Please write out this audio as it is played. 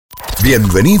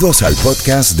Bienvenidos al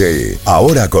podcast de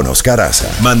Ahora con Oscar Aza.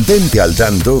 Mantente al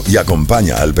tanto y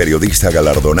acompaña al periodista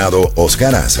galardonado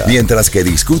Oscar Aza mientras que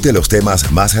discute los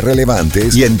temas más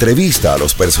relevantes y entrevista a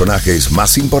los personajes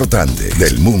más importantes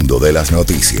del mundo de las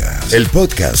noticias. El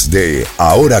podcast de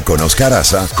Ahora con Oscar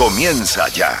Aza comienza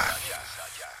ya.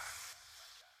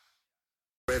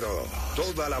 Pero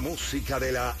toda la música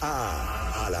de la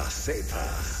A a la Z.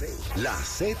 La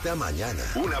Z mañana.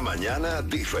 Una mañana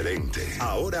diferente.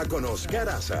 Ahora con Oscar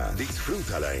Aza.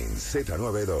 Disfrútala en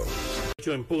Z92.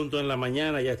 8 en punto en la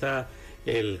mañana, ya está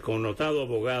el connotado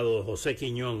abogado José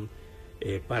Quiñon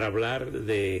para hablar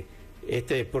de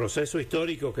este proceso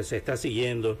histórico que se está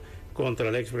siguiendo contra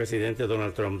el expresidente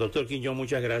Donald Trump. Doctor Quiñon,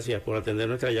 muchas gracias por atender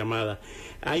nuestra llamada.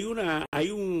 Hay una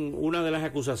de las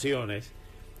acusaciones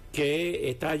que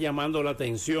está llamando la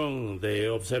atención de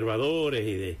observadores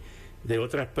y de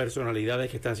otras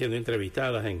personalidades que están siendo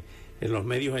entrevistadas en los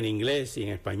medios en inglés y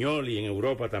en español y en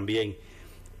Europa también.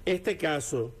 Este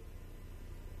caso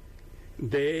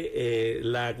de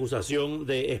la acusación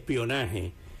de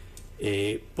espionaje,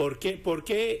 ¿por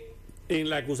qué en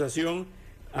la acusación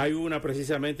hay una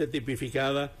precisamente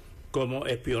tipificada como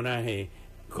espionaje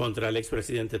contra el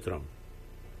expresidente Trump?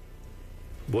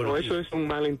 Bueno, eso es un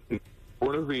malentendido.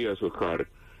 Buenos días, Oscar.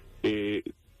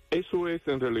 Eso es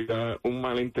en realidad un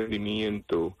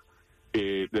malentendimiento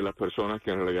de las personas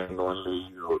que en realidad no han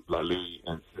leído la ley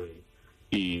en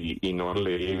sí y no han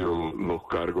leído los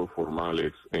cargos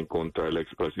formales en contra del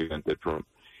expresidente Trump.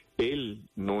 Él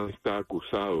no está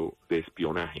acusado de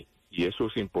espionaje y eso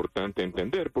es importante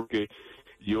entender porque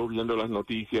yo viendo las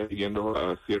noticias y viendo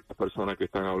a ciertas personas que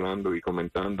están hablando y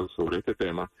comentando sobre este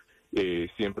tema,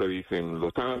 siempre dicen, lo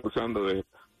están acusando de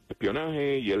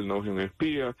espionaje y él no es un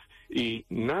espía, y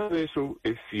nada de eso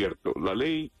es cierto. La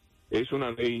ley es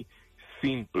una ley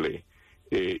simple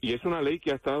y es una ley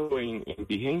que ha estado en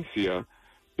vigencia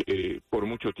por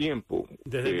mucho tiempo.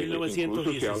 Desde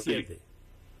 1917.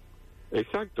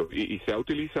 Exacto, y se ha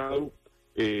utilizado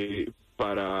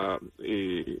para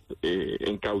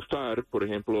encaustar, por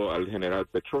ejemplo, al general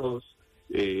Petros.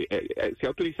 Se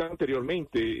ha utilizado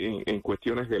anteriormente en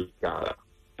cuestiones delicadas.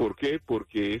 ¿Por qué?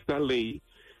 Porque esta ley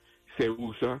se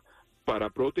usa para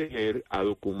proteger a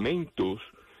documentos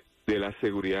de la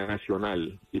seguridad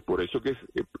nacional y por eso que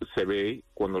se ve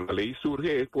cuando la ley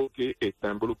surge es porque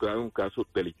está involucrado en un caso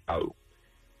delicado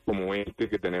como este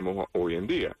que tenemos hoy en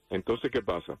día. Entonces, ¿qué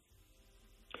pasa?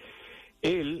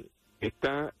 Él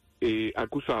está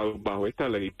acusado bajo esta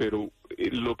ley, pero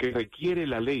lo que requiere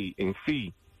la ley en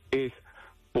sí es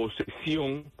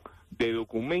posesión de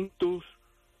documentos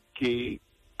que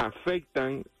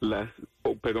afectan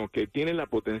que tienen la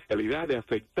potencialidad de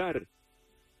afectar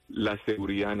la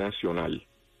seguridad nacional,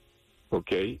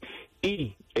 ¿ok?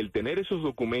 Y el tener esos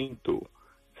documentos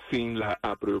sin la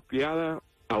apropiada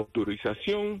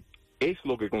autorización es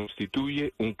lo que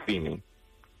constituye un crimen.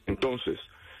 Entonces,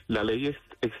 la ley es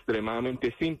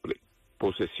extremadamente simple: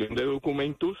 posesión de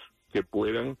documentos que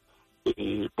puedan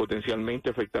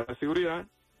potencialmente afectar la seguridad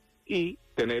y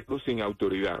tenerlo sin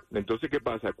autoridad. Entonces, ¿qué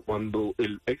pasa? Cuando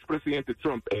el expresidente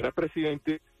Trump era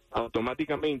presidente,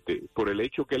 automáticamente, por el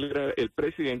hecho que él era el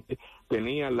presidente,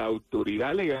 tenía la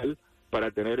autoridad legal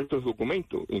para tener estos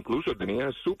documentos. Incluso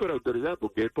tenía súper autoridad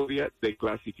porque él podía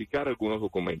desclasificar algunos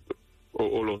documentos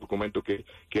o los documentos que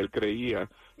él creía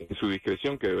en su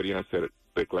discreción que deberían ser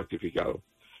desclasificados.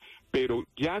 Pero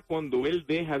ya cuando él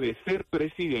deja de ser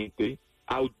presidente,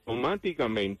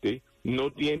 automáticamente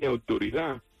no tiene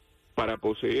autoridad para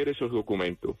poseer esos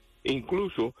documentos.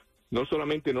 Incluso, no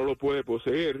solamente no lo puede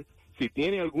poseer, si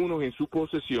tiene algunos en su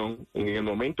posesión, en el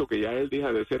momento que ya él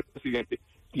deja de ser presidente,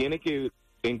 tiene que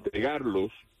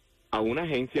entregarlos a una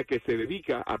agencia que se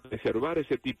dedica a preservar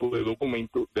ese tipo de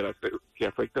documentos que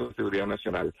afectan la seguridad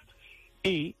nacional.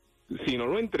 Y si no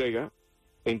lo entrega,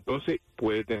 entonces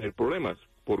puede tener problemas.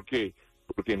 ¿Por qué?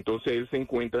 Porque entonces él se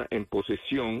encuentra en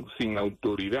posesión sin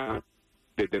autoridad,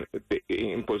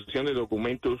 en posesión de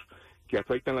documentos que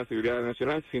afectan la seguridad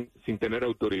nacional sin tener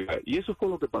autoridad. Y eso fue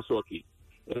lo que pasó aquí.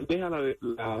 Él deja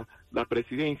la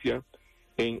presidencia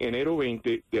en enero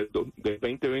 20 del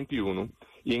 2021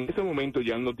 y en ese momento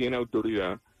ya no tiene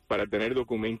autoridad para tener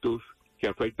documentos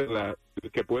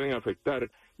que pueden afectar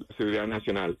la seguridad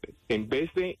nacional. En vez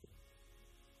de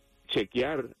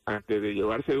chequear antes de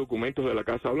llevarse documentos de la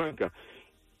Casa Blanca,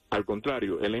 al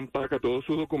contrario, él empaca todos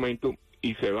sus documentos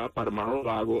y se va para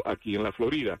Mar-a-Lago, aquí en la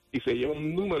Florida, y se lleva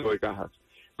un número de cajas.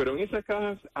 Pero en esas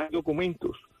cajas hay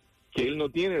documentos que él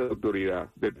no tiene la autoridad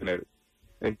de tener.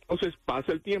 Entonces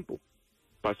pasa el tiempo,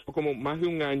 pasó como más de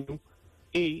un año,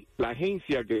 y la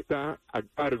agencia que está a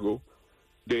cargo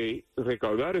de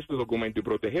recaudar esos documentos y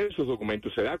proteger esos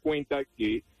documentos, se da cuenta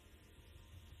que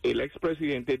el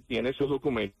expresidente tiene esos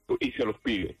documentos y se los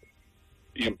pide.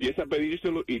 Y empieza a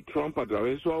pedírselo y Trump, a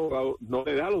través de su abogado, no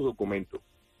le da los documentos.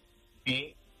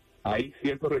 Y hay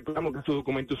ciertos reclamos que esos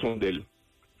documentos son de él.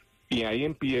 Y ahí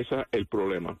empieza el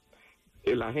problema.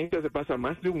 La agencia se pasa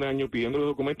más de un año pidiendo los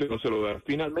documentos y no se los da.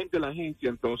 Finalmente la agencia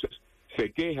entonces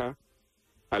se queja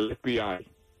al FBI,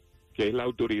 que es la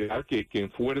autoridad que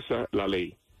enfuerza la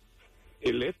ley.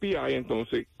 El FBI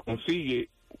entonces consigue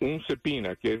un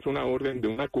subpoena, que es una orden de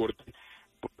una corte,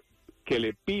 que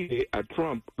le pide a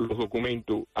Trump los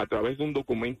documentos a través de un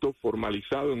documento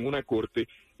formalizado en una corte,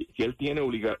 y que él tiene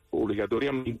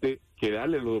obligatoriamente que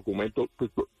darle los documentos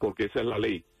porque esa es la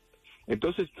ley.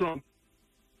 Entonces Trump,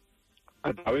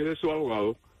 a través de su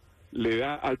abogado, le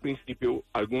da al principio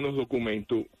algunos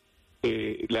documentos,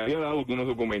 le había dado algunos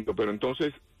documentos, pero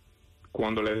entonces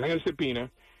cuando le dan el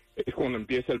subpoena es cuando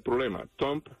empieza el problema.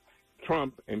 Trump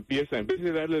empieza, en vez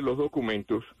de darle los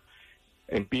documentos,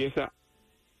 empieza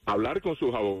a hablar con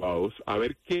sus abogados a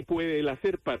ver qué puede él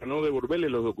hacer para no devolverle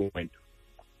los documentos.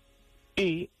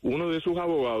 Y uno de sus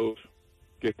abogados,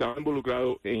 que estaba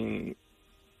involucrado en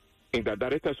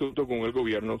tratar este asunto con el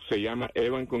gobierno, se llama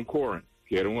Evan Concoran,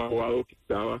 que era un abogado que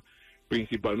estaba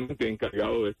principalmente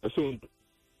encargado de este asunto.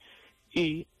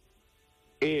 Y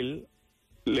él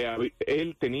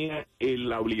tenía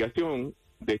la obligación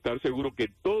de estar seguro que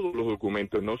todos los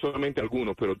documentos, no solamente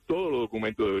algunos, pero todos los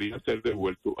documentos deberían ser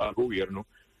devueltos al gobierno,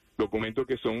 documentos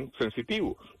que son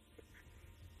sensitivos.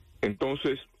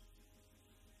 Entonces,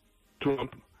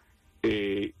 Trump,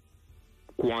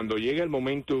 cuando llega el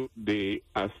momento de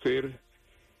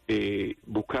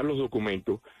buscar los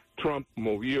documentos, Trump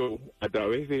movió a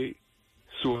través de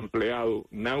su empleado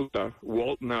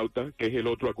Walt Nauta, que es el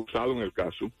otro acusado en el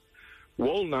caso.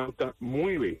 Walt Nauta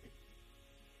mueve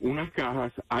unas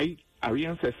cajas,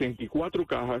 habían 64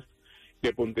 cajas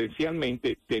que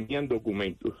potencialmente tenían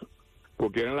documentos,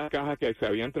 porque eran las cajas que se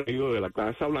habían traído de la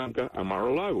Casa Blanca a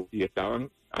Mar-a-Lago y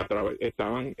estaban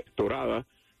estoradas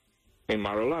en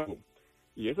Mar-a-Lago.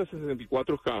 Y esas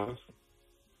 64 cajas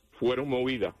fueron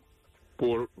movidas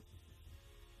por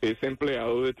ese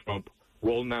empleado de Trump,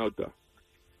 Walt Nauta,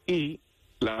 y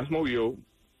las movió.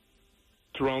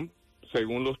 Trump,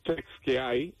 según los textos que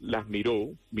hay, las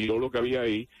miró lo que había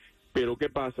ahí, pero ¿qué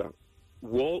pasa?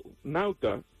 Walt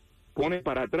Nauta pone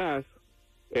para atrás,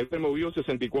 él removió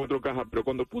 64 cajas, pero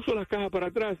cuando puso las cajas para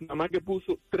atrás, nada más que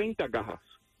puso 30 cajas.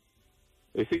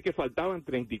 Es decir, que faltaban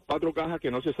 34 cajas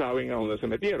que no se saben a dónde se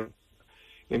metieron.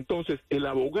 Entonces, el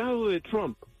abogado de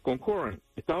Trump, Concoran,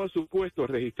 estaba supuesto a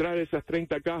registrar esas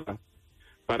 30 cajas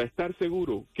para estar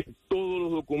seguro que todos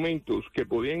los documentos que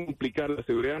podían implicar la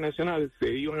seguridad nacional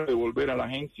se iban a devolver a la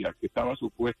agencia que estaba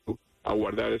supuesto a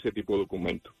guardar ese tipo de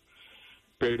documentos.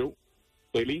 Pero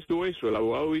él hizo eso, el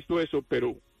abogado hizo eso,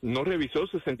 pero no revisó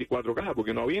 64 cajas,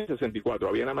 porque no había 64,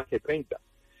 había nada más que 30.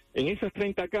 En esas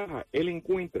 30 cajas, él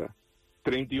encuentra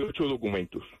 38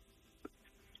 documentos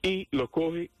y los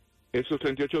coge, esos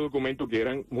 38 documentos que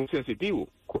eran muy sensitivos,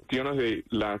 cuestiones de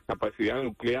la capacidad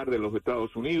nuclear de los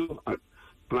Estados Unidos,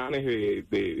 planes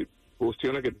de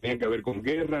cuestiones que tenían que ver con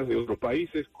guerras de otros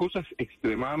países, cosas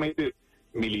extremadamente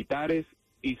militares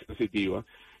y sensitivas.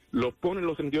 Los pone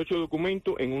los 38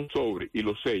 documentos en un sobre y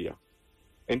los sella.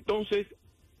 Entonces,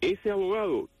 ese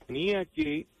abogado tenía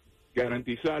que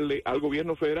garantizarle al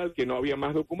gobierno federal que no había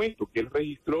más documentos, que él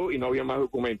registró y no había más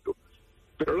documentos.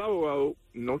 Pero el abogado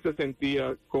no se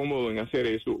sentía cómodo en hacer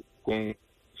eso con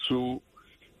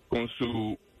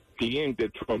su cliente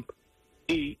Trump,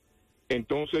 y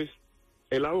entonces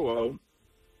el abogado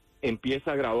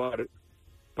empieza a grabar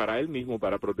para él mismo,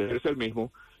 para protegerse él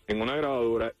mismo, en una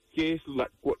grabadora, que es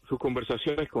sus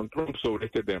conversaciones con Trump sobre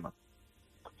este tema.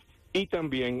 Y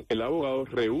también el abogado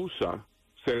rehúsa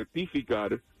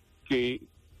certificar que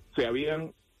se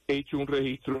habían hecho un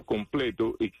registro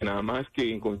completo y que nada más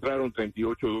que encontraron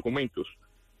 38 documentos.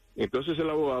 Entonces el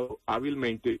abogado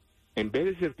hábilmente, en vez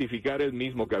de certificar él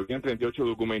mismo que habían 38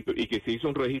 documentos y que se hizo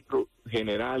un registro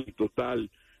general y total,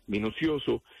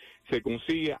 minucioso, se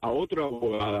consigue a otra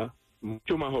abogada,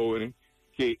 mucho más joven,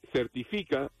 que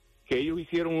certifica que ellos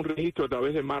hicieron un registro a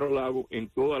través de Mar-a-Lago en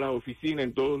todas las oficinas,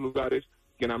 en todos los lugares,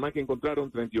 que nada más que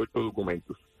encontraron 38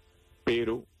 documentos.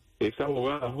 Pero esa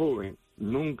abogada joven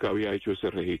nunca había hecho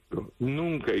ese registro,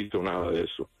 nunca hizo nada de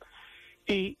eso.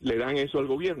 Y le dan eso al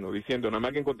gobierno, diciendo, nada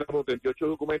más que encontramos 38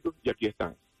 documentos y aquí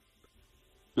están.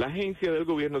 La agencia del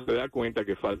gobierno se da cuenta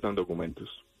que faltan documentos.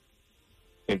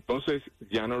 Entonces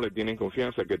ya no le tienen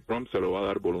confianza que Trump se lo va a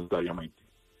dar voluntariamente.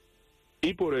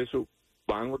 Y por eso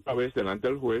van otra vez delante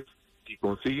del juez y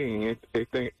consiguen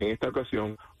en esta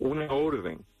ocasión una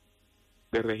orden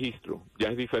de registro, ya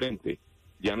es diferente.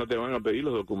 Ya no te van a pedir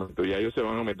los documentos, ya ellos se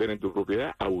van a meter en tu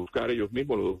propiedad a buscar ellos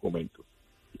mismos los documentos.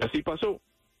 Y así pasó.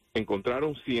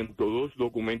 Encontraron 102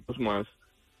 documentos más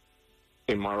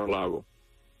en Mar-a-Lago.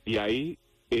 Y ahí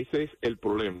ese es el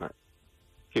problema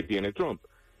que tiene Trump,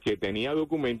 que tenía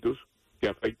documentos que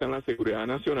afectan la seguridad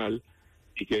nacional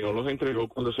y que no los entregó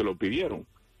cuando se lo pidieron.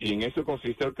 Y en eso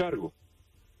consiste el cargo.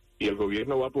 Y el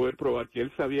gobierno va a poder probar que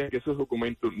él sabía que esos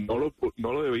documentos no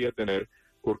lo debía tener,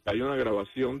 porque hay una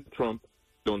grabación de Trump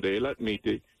donde él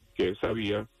admite que él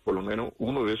sabía, por lo menos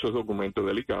uno de esos documentos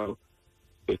delicados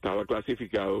estaba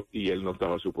clasificado y él no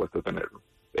estaba supuesto a tenerlo.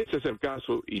 Ese es el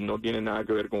caso y no tiene nada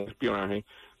que ver con espionaje,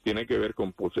 tiene que ver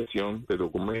con posesión de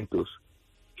documentos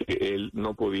que él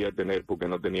no podía tener porque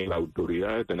no tenía la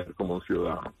autoridad de tener como un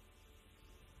ciudadano.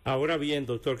 Ahora bien,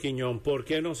 doctor Quiñon, ¿por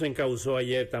qué no se encausó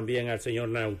ayer también al señor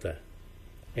Nauta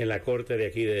en la corte de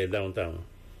aquí de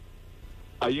Downtown?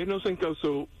 Ayer no se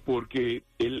encausó porque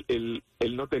él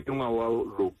no tenía un abogado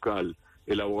local.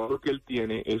 El abogado que él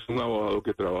tiene es un abogado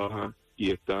que trabaja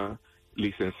y está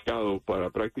licenciado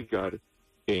para practicar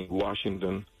en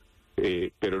Washington,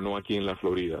 pero no aquí en la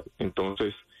Florida.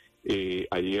 Entonces,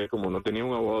 ayer, como no tenía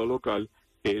un abogado local,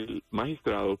 el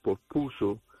magistrado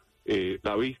pospuso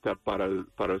la vista para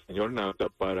el señor Nauta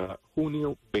para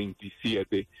junio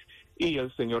 27, y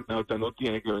el señor Nauta no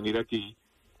tiene que venir aquí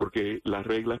porque las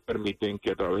reglas permiten que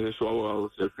a través de su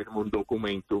abogado se firme un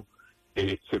documento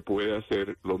se puede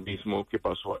hacer lo mismo que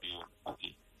pasó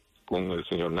aquí con el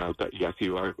señor Nauta, y así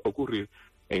va a ocurrir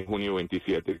en junio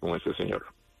 27 con ese señor.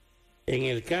 En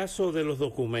el caso de los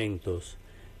documentos,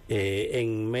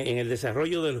 en el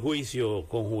desarrollo del juicio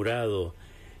conjurado,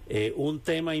 un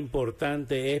tema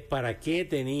importante es para qué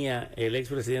tenía el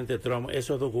expresidente Trump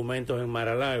esos documentos en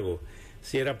Mar-a-Lago.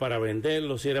 Si era para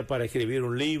venderlos, si era para escribir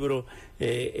un libro.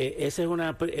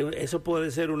 Eso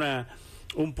puede ser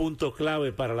un punto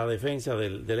clave para la defensa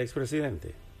del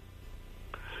expresidente.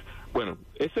 Bueno,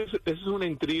 esa es una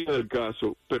intriga del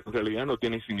caso, pero en realidad no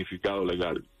tiene significado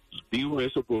legal. Digo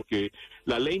eso porque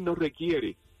la ley no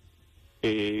requiere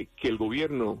que el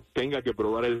gobierno tenga que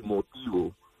probar el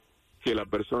motivo que la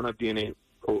persona tiene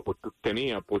o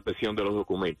tenía posesión de los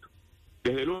documentos.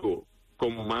 Desde luego,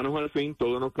 como manos al fin,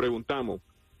 todos nos preguntamos,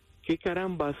 ¿qué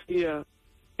caramba hacía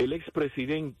el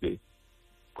expresidente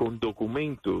con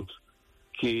documentos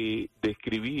que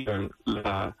describían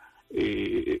la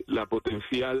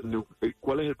potencial,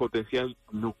 cuál es el potencial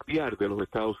nuclear de los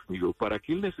Estados Unidos? ¿Para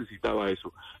qué él necesitaba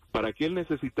eso? ¿Para qué él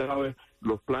necesitaba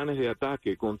los planes de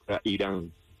ataque contra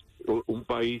Irán, un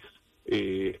país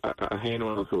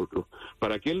ajeno a nosotros?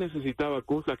 ¿Para qué él necesitaba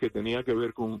cosas que tenían que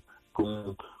ver con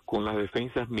las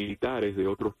defensas militares de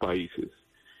otros países?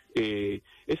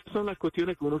 Estas son las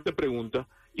cuestiones que uno se pregunta,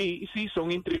 y sí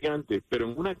son intrigantes, pero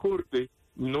en una corte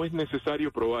no es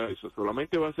necesario probar eso.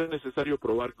 Solamente va a ser necesario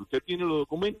probar que usted tiene los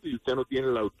documentos y usted no tiene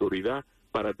la autoridad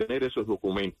para tener esos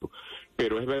documentos.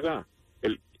 Pero es verdad,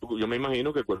 yo me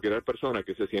imagino que cualquier persona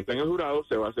que se sienta en el jurado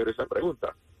se va a hacer esa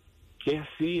pregunta: ¿qué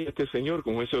hacía este señor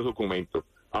con esos documentos?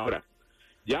 Ahora,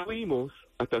 ya vimos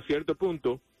hasta cierto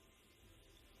punto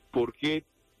por qué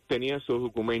tenía esos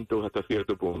documentos hasta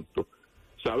cierto punto.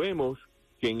 Sabemos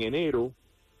que en enero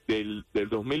del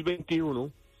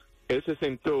 2021,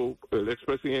 el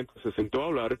expresidente se sentó a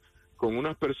hablar con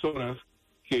unas personas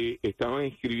que estaban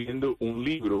escribiendo un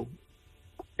libro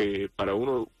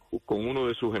con uno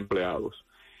de sus empleados.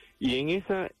 Y en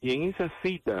esa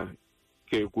cita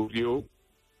que ocurrió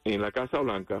en la Casa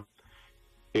Blanca,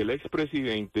 el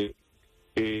expresidente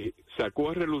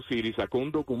sacó a relucir y sacó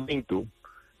un documento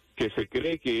que se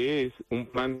cree que es un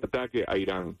plan de ataque a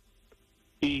Irán,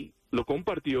 y lo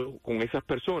compartió con esas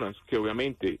personas que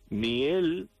obviamente ni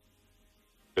él,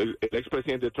 el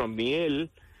expresidente Trump, ni él,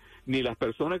 ni las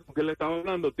personas con que él estaba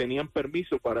hablando tenían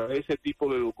permiso para ver ese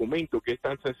tipo de documento que es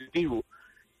tan sensitivo,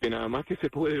 que nada más que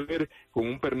se puede ver con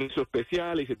un permiso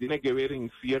especial y se tiene que ver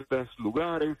en ciertos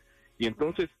lugares. Y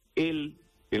entonces él,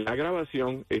 en la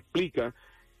grabación, explica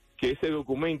que ese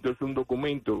documento es un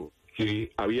documento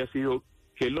que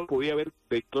que él lo podía haber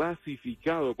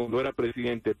declasificado cuando era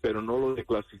presidente, pero no lo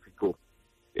declasificó.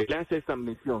 Él hace esa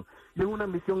admisión. Y es una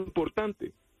admisión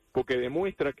importante, porque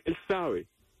demuestra que él sabe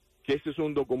que ese es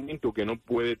un documento que no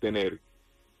puede tener,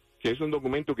 que es un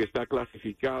documento que está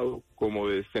clasificado como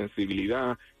de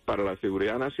sensibilidad para la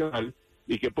seguridad nacional,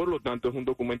 y que por lo tanto es un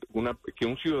documento que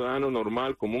un ciudadano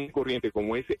normal, común y corriente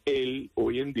como ese, él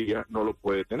hoy en día no lo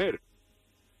puede tener.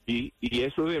 Y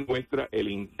eso demuestra el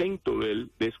intento de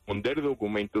él de esconder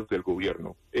documentos del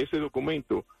gobierno. Ese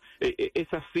documento,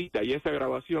 esa cita y esa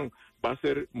grabación va a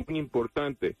ser muy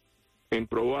importante en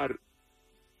probar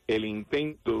el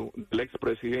intento del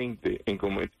expresidente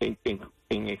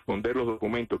en esconder los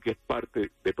documentos, que es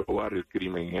parte de probar el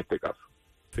crimen en este caso.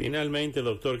 Finalmente,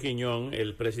 doctor Quiñon,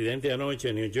 el presidente anoche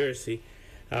en New Jersey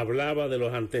hablaba de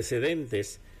los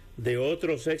antecedentes de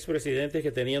otros expresidentes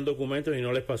que tenían documentos y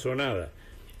no les pasó nada.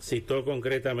 Citó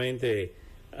concretamente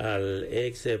al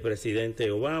expresidente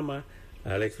Obama,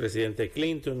 al expresidente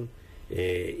Clinton,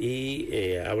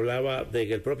 hablaba de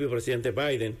que el propio presidente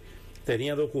Biden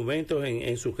tenía documentos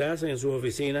en su casa, en sus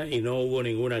oficinas, y no hubo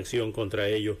ninguna acción contra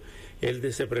ellos.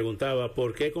 Él se preguntaba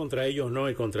por qué contra ellos no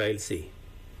y contra él sí.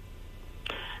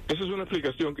 Esa es una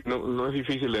explicación que no es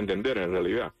difícil de entender en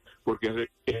realidad, porque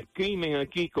el crimen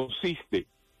aquí consiste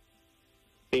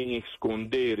en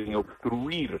esconder, en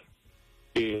obstruir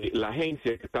la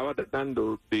agencia que estaba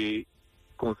tratando de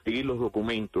conseguir los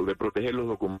documentos, de proteger los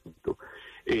documentos.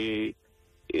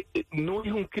 No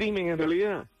es un crimen en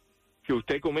realidad que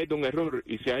usted cometa un error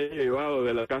y se haya llevado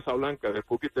de la Casa Blanca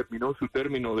después que terminó su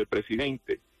término de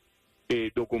presidente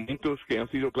documentos que han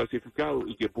sido clasificados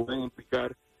y que pueden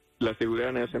implicar la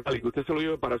seguridad nacional y que usted se lo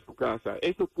lleve para su casa.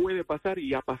 Eso puede pasar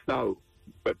y ha pasado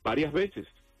varias veces,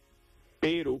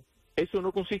 pero eso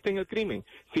no consiste en el crimen.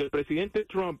 Si el presidente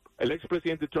Trump, el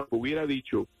expresidente Trump hubiera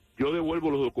dicho, yo devuelvo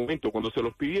los documentos cuando se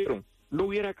los pidieron, no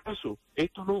hubiera caso.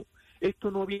 Esto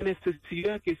no había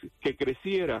necesidad que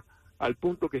creciera al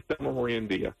punto que estamos hoy en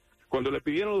día. Cuando le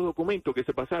pidieron los documentos, que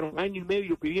se pasaron año y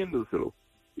medio pidiéndoselo,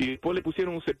 y después le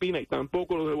pusieron un cepina y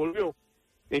tampoco los devolvió,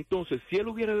 entonces, si él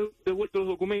hubiera devuelto los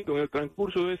documentos en el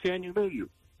transcurso de ese año y medio,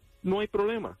 no hay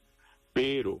problema.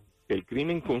 Pero el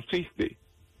crimen consiste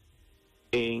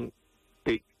en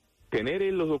tener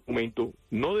en los documentos,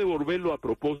 no devolverlo a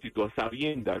propósito, a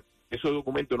sabiendas, esos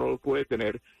documentos no los puede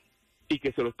tener y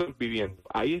que se lo están pidiendo.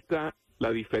 Ahí está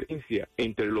la diferencia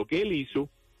entre lo que él hizo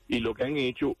y lo que han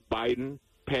hecho Biden,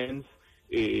 Pence,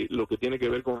 lo que tiene que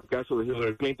ver con el caso de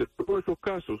Hillary Clinton.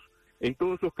 En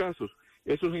todos esos casos,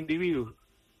 esos individuos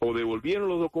o devolvieron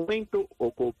los documentos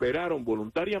o cooperaron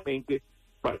voluntariamente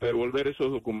para devolver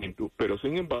esos documentos. Pero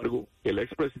sin embargo, el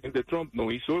expresidente Trump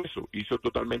no hizo eso, hizo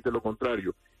totalmente lo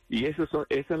contrario. Y esa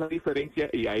es la diferencia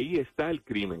y ahí está el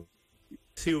crimen.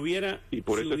 Si hubiera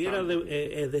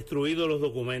destruido los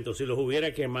documentos, si los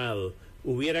hubiera quemado,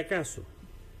 ¿hubiera caso?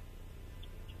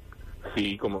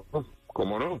 Sí, cómo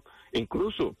no.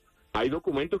 Incluso hay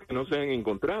documentos que no se han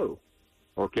encontrado,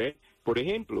 ¿ok? Por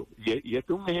ejemplo, y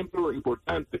este es un ejemplo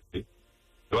importante,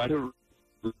 el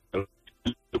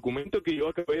documento que yo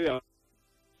acabé de hablar,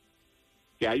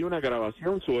 que hay una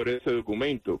grabación sobre ese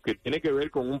documento que tiene que ver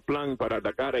con un plan para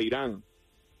atacar a Irán,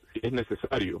 si es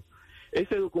necesario.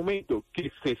 Ese documento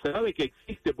que se sabe que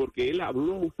existe porque él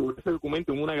habló sobre ese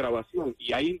documento en una grabación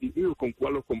y hay individuos con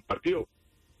cual lo compartió.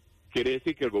 Quiere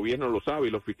decir que el gobierno lo sabe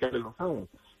y los fiscales lo saben.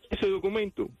 Ese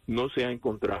documento no se ha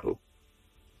encontrado.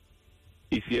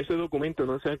 Y si ese documento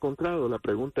no se ha encontrado, la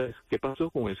pregunta es, ¿qué pasó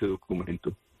con ese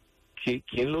documento?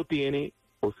 ¿Quién lo tiene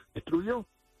o se destruyó?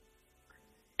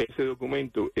 Ese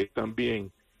documento es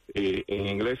también, en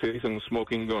inglés se dice un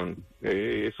smoking gun,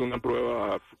 es una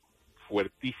prueba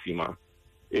fuertísima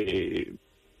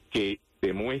que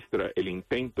demuestra el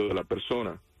intento de la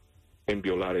persona en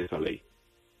violar esa ley.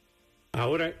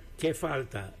 Ahora, ¿qué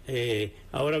falta?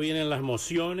 Ahora vienen las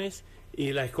mociones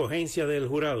y la escogencia del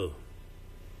jurado.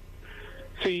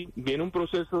 Sí, viene un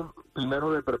proceso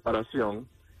primero de preparación.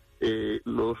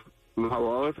 Los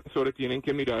abogados defensores tienen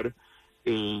que mirar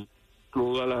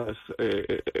todas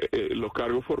los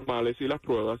cargos formales y las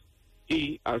pruebas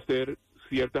y hacer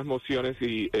ciertas mociones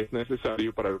si es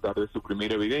necesario para tratar de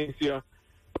suprimir evidencia,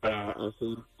 para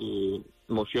hacer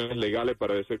mociones legales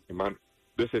para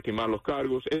desestimar los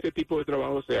cargos. Ese tipo de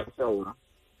trabajo se hace ahora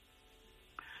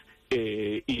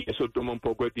y eso toma un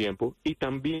poco de tiempo. Y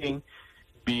también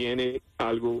viene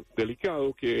algo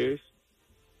delicado que es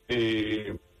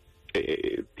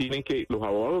los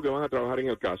abogados que van a trabajar en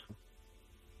el caso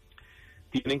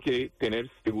tienen que tener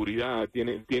seguridad,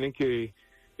 tienen que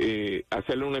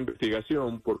hacerle una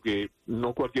investigación porque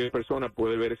no cualquier persona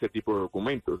puede ver ese tipo de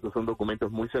documentos. Estos son documentos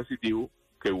muy sensitivos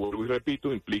que, vuelvo y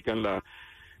repito, implican la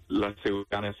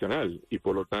seguridad nacional y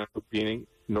por lo tanto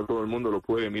no todo el mundo lo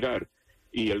puede mirar.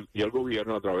 Y el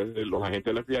gobierno, a través de los agentes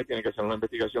de la FBI, tiene que hacer una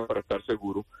investigación para estar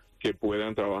seguro que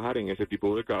puedan trabajar en ese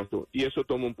tipo de casos. Y eso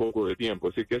toma un poco de tiempo.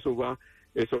 Así que eso va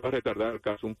a retardar el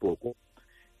caso un poco.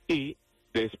 Y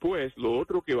después, lo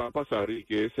otro que va a pasar, y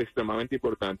que es extremadamente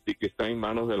importante, y que está en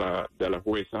manos de la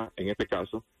jueza, en este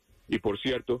caso, y por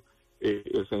cierto,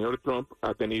 el señor Trump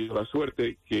ha tenido la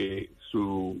suerte que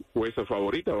su jueza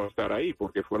favorita va a estar ahí,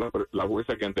 porque fue la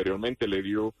jueza que anteriormente le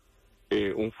dio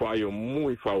un fallo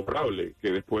muy favorable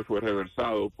que después fue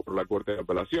reversado por la Corte de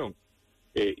Apelación.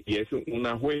 Y es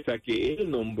una jueza que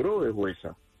él nombró de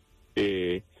jueza.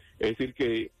 Es decir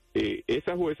que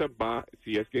esa jueza va,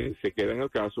 si es que se queda en el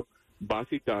caso, va a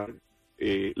citar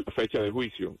la fecha de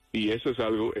juicio. Y eso es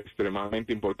algo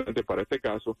extremadamente importante para este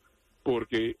caso,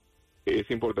 porque es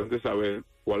importante saber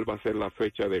cuál va a ser la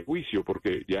fecha de juicio,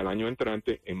 porque ya el año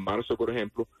entrante, en marzo, por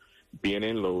ejemplo,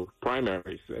 vienen los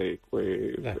primaries,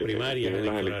 las primarias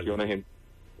las elecciones,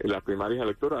 las primarias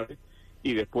electorales,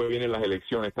 y después vienen las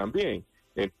elecciones también.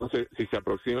 Entonces, si se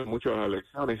aproximan mucho a las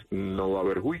elecciones, no va a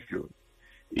haber juicio.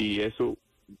 Y eso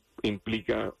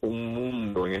implica un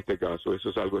mundo en este caso. Eso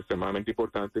es algo extremadamente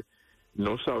importante.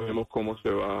 No sabemos cómo se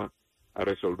va a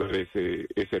resolver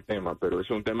ese tema, pero es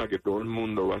un tema que todo el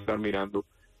mundo va a estar mirando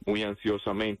muy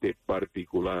ansiosamente,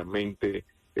 particularmente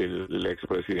el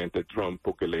expresidente Trump,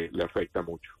 porque le afecta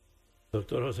mucho.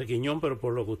 Doctor José Quiñón, pero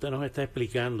por lo que usted nos está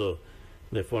explicando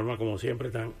de forma como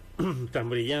siempre tan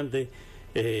brillante,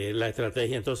 la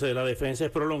estrategia entonces de la defensa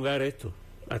es prolongar esto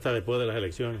hasta después de las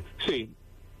elecciones.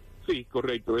 Sí,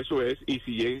 correcto, eso es. Y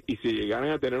si llegaran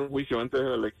a tener un juicio antes de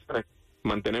las elecciones,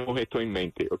 mantenemos esto en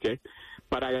mente, ¿ok?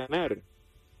 Para ganar,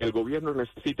 el gobierno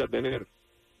necesita tener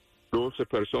 12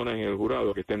 personas en el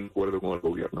jurado que estén de acuerdo con el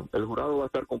gobierno. El jurado va a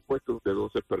estar compuesto de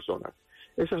 12 personas.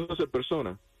 Esas 12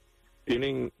 personas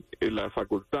tienen la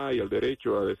facultad y el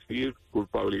derecho a decidir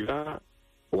culpabilidad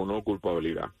o no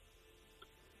culpabilidad.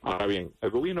 Ahora bien, el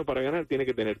gobierno para ganar tiene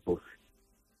que tener 12.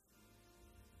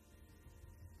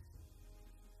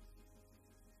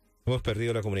 Hemos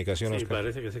perdido la comunicación, Sí, Oscar.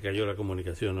 parece que se cayó la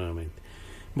comunicación nuevamente.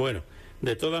 Bueno,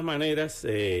 de todas maneras,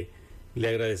 le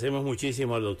agradecemos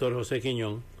muchísimo al doctor José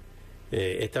Quiñón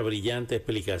esta brillante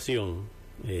explicación.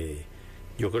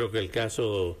 Yo creo que el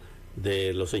caso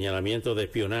de los señalamientos de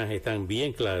espionaje están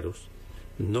bien claros.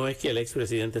 No es que el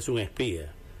expresidente es un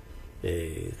espía,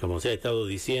 como se ha estado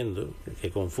diciendo, que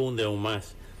confunde aún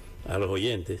más a los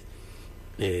oyentes,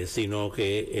 sino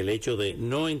que el hecho de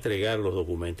no entregar los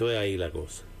documentos, es ahí la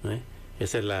cosa.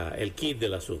 Ese es el kit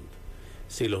del asunto.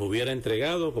 Si los hubiera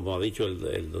entregado, como ha dicho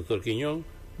el doctor Quiñón,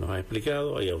 nos ha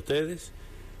explicado, y a ustedes,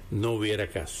 no hubiera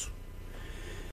caso.